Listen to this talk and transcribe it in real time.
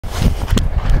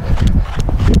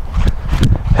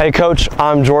Hey Coach,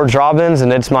 I'm George Robbins,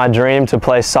 and it's my dream to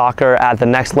play soccer at the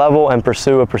next level and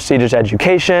pursue a prestigious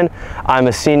education. I'm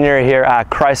a senior here at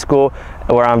Christ School,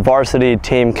 where I'm varsity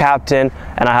team captain,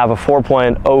 and I have a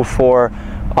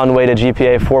 4.04 unweighted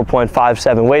GPA,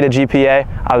 4.57 weighted GPA.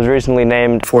 I was recently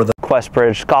named for the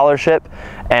Questbridge scholarship,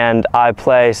 and I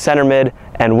play center mid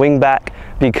and wing back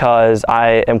because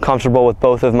I am comfortable with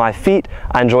both of my feet.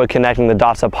 I enjoy connecting the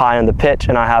dots up high on the pitch,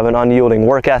 and I have an unyielding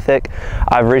work ethic.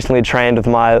 I've recently trained with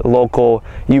my local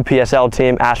UPSL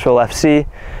team, Asheville FC,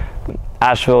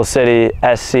 Asheville City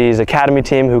SC's academy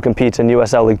team, who competes in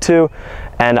USL League 2,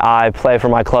 and I play for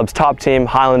my club's top team,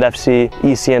 Highland FC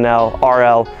ECNL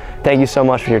RL. Thank you so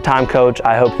much for your time, Coach.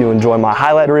 I hope you enjoy my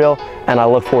highlight reel, and I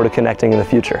look forward to connecting in the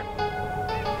future.